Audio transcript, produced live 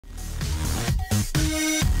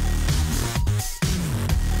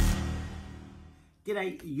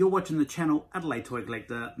G'day, you're watching the channel Adelaide Toy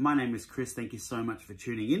Collector. My name is Chris. Thank you so much for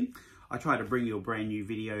tuning in. I try to bring you a brand new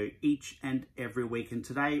video each and every week, and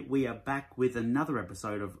today we are back with another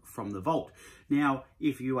episode of From the Vault. Now,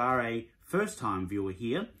 if you are a first-time viewer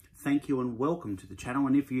here, thank you and welcome to the channel.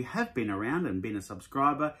 And if you have been around and been a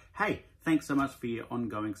subscriber, hey, thanks so much for your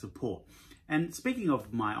ongoing support. And speaking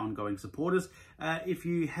of my ongoing supporters, if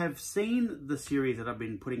you have seen the series that I've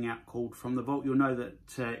been putting out called From the Vault, you'll know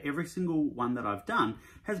that every single one that I've done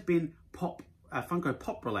has been Funko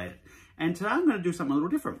Pop related. And today I'm going to do something a little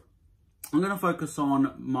different. I'm going to focus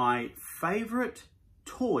on my favorite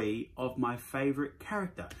toy of my favorite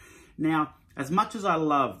character. Now, as much as I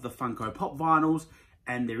love the Funko Pop vinyls,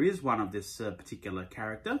 and there is one of this particular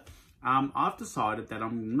character, I've decided that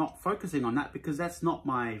I'm not focusing on that because that's not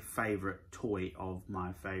my favorite toy of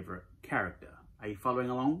my favorite character. Are you following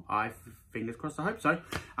along? Fingers crossed, I hope so.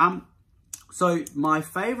 So my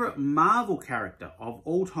favorite Marvel character of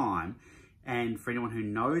all time, and for anyone who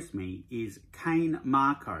knows me, is Cain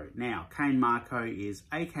Marko. Now, Cain Marko is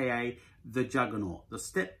AKA the Juggernaut, the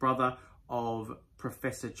stepbrother of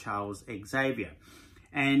Professor Charles Xavier.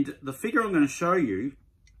 And the figure I'm going to show you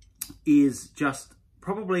is just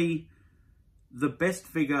probably the best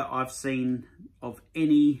figure I've seen of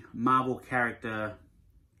any Marvel character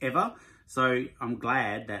ever. So I'm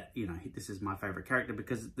glad that, you know, this is my favorite character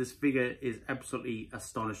because this figure is absolutely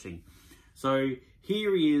astonishing. So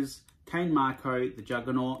here he is, Cain Marko, the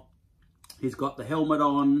Juggernaut. He's got the helmet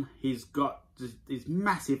on. He's got these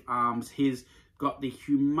massive arms. He's got the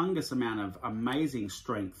humongous amount of amazing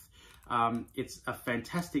strength. It's a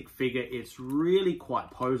fantastic figure. It's really quite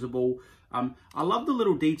poseable. I love the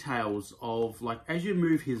little details of, like, as you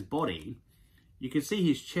move his body, you can see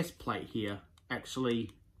his chest plate here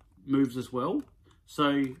actually moves as well. So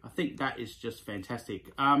I think that is just fantastic.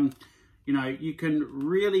 You know, you can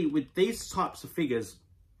really, with these types of figures,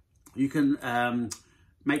 you can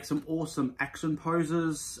make some awesome action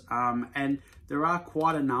poses. And there are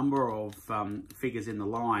quite a number of figures in the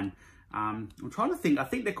line. I'm trying to think, I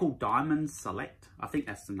think they're called Diamond Select. I think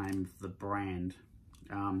that's the name of the brand.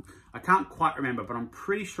 I can't quite remember, but I'm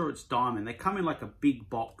pretty sure it's Diamond. They come in like a big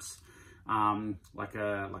box, like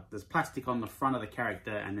there's plastic on the front of the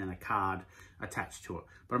character and then a card attached to it.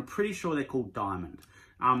 But I'm pretty sure they're called Diamond.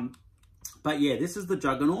 But yeah, this is the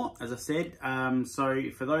Juggernaut, as I said. So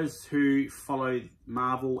for those who follow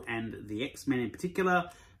Marvel and the X-Men in particular,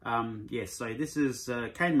 yes, so this is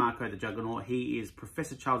Cain Marko, the Juggernaut. He is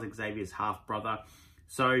Professor Charles Xavier's half-brother.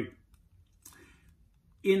 So,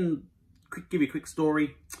 give you a quick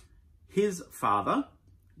story. His father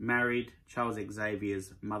married Charles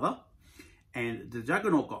Xavier's mother, and the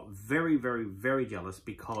Juggernaut got very, very, very jealous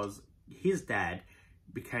because his dad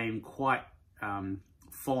became quite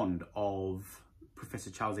fond of Professor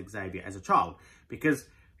Charles Xavier as a child, because,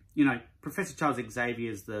 you know, Professor Charles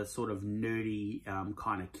Xavier is the sort of nerdy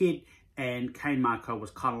kind of kid, and Cain Marko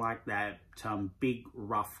was kind of like that big,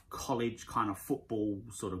 rough college kind of football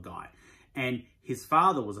sort of guy. And his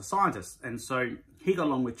father was a scientist, and so he got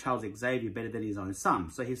along with Charles Xavier better than his own son.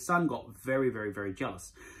 So his son got very, very, very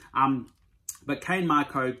jealous. But Cain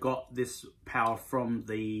Marko got this power from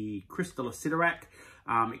the Crystal of Sidorak.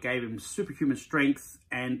 It gave him superhuman strength.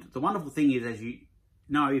 And the wonderful thing is, as you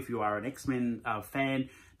know, if you are an X-Men fan,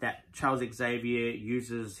 that Charles Xavier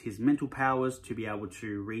uses his mental powers to be able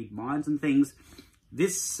to read minds and things.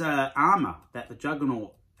 This armor that the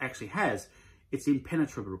Juggernaut actually has, it's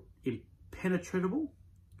impenetrable. Impenetrable?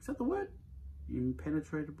 Is that the word?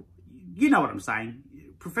 Impenetrable? You know what I'm saying.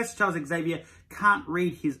 Professor Charles Xavier can't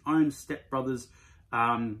read his own stepbrother's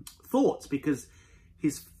thoughts because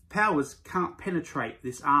his powers can't penetrate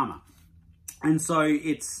this armor. And so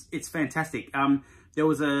it's fantastic. There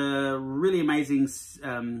was a really amazing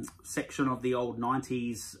section of the old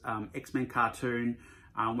 90s X-Men cartoon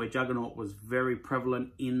where Juggernaut was very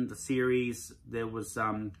prevalent in the series. There was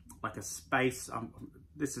like a space,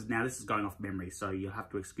 this is going off memory, so you'll have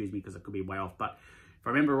to excuse me because it could be way off. But if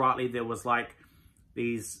I remember rightly, there was like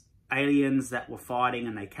these aliens that were fighting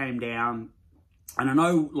and they came down. And I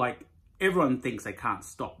know, like, everyone thinks they can't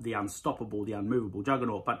stop the unstoppable, the unmovable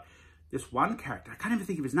Juggernaut, but this one character, I can't even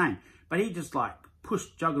think of his name, but he just like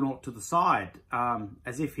pushed Juggernaut to the side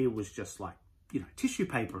as if he was just like, you know, tissue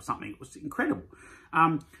paper or something. It was incredible.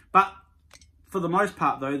 But for the most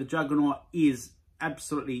part though, the Juggernaut is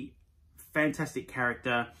absolutely fantastic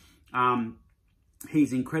character.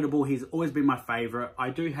 He's incredible. He's always been my favorite.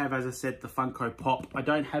 I do have, as I said, the Funko Pop. I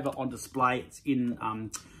don't have it on display. It's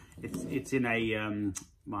in it's in a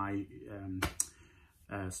my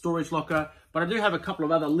storage locker, but I do have a couple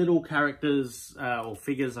of other little characters or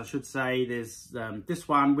figures, I should say. There's this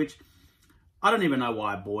one, which I don't even know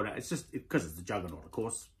why I bought it. It's just because it's the Juggernaut, of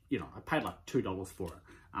course. You know, I paid like $2 for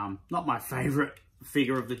it. Not my favorite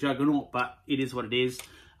figure of the Juggernaut, but it is what it is.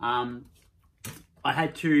 I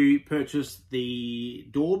had to purchase the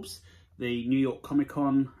Daubs, the New York Comic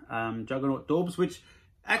Con Juggernaut Daubs, which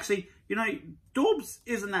actually, you know, Daubs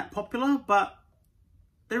isn't that popular, but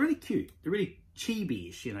they're really cute. They're really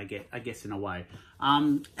chibi-ish, you know, I guess in a way.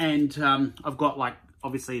 I've got like,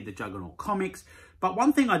 obviously the Juggernaut comics, but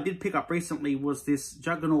one thing I did pick up recently was this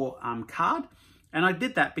Juggernaut card. And I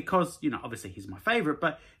did that because, you know, obviously he's my favorite,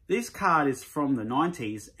 but this card is from the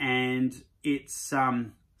 90s and it's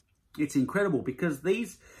incredible because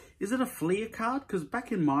these, is it a Fleer card? Because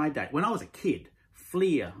back in my day, when I was a kid,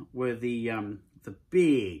 Fleer were the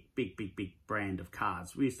big brand of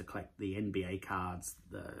cards. We used to collect the NBA cards,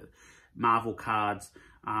 the Marvel cards.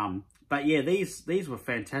 But yeah, these were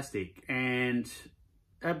fantastic and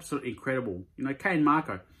absolutely incredible. You know, Kane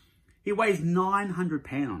Marco, he weighs 900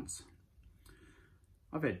 pounds.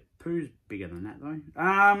 I've had poos bigger than that though.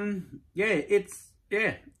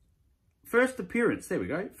 Yeah. First appearance, there we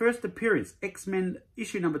go. First appearance, X-Men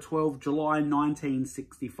issue number 12, July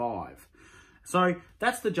 1965. So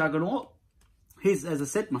that's the Juggernaut. He's, as I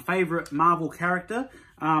said, my favorite Marvel character.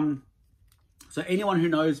 So anyone who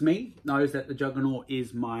knows me knows that the Juggernaut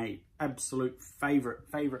is my absolute favorite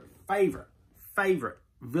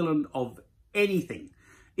villain of anything.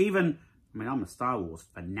 Even, I mean, I'm a Star Wars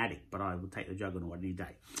fanatic, but I would take the Juggernaut any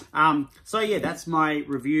day. So yeah, that's my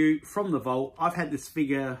review from the vault. I've had this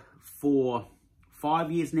figure for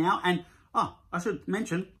 5 years now. And, oh, I should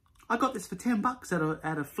mention, I got this for $10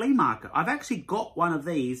 at a flea market. I've actually got one of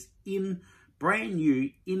these in brand new,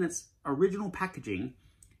 in its original packaging,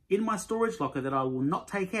 in my storage locker that I will not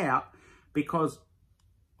take out because,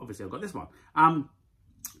 obviously, I've got this one.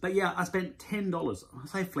 But yeah, I spent $10. I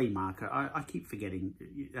say flea market. I keep forgetting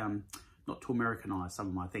not to Americanize some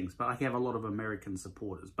of my things, but I have a lot of American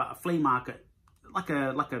supporters. But a flea market, like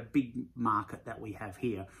a big market that we have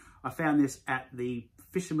here. I found this at the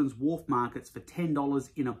Fisherman's Wharf markets for $10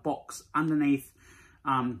 in a box underneath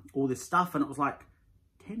all this stuff. And it was like,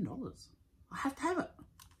 $10? I have to have it.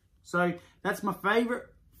 So that's my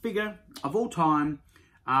favorite figure of all time,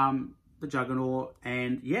 the Juggernaut.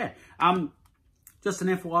 And yeah, just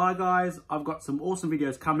an FYI, guys, I've got some awesome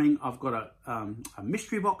videos coming. I've got a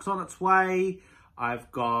mystery box on its way.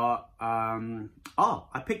 I've got,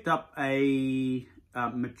 I picked up a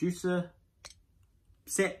Medusa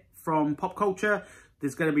set from Pop Culture.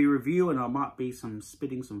 There's going to be a review and I might be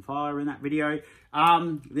spitting some fire in that video.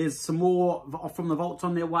 There's some more from the vaults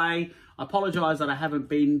on their way. I apologise that I haven't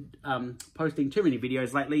been posting too many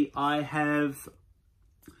videos lately. I have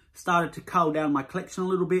started to cull down my collection a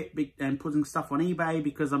little bit and putting stuff on eBay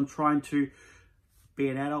because I'm trying to be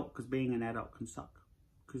an adult, because being an adult can suck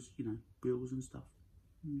because, you know, bills and stuff.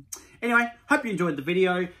 Anyway, hope you enjoyed the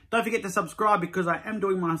video. Don't forget to subscribe because I am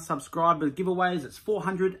doing my subscriber giveaways. It's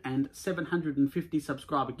 400 and 750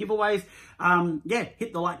 subscriber giveaways. Yeah,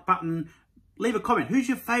 hit the like button. Leave a comment. Who's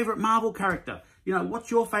your favorite Marvel character? You know,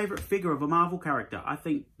 what's your favorite figure of a Marvel character? I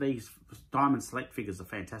think these Diamond Select figures are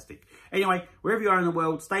fantastic. Anyway, wherever you are in the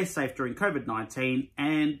world, stay safe during COVID-19.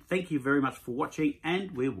 And thank you very much for watching.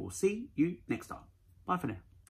 And we will see you next time. Bye for now.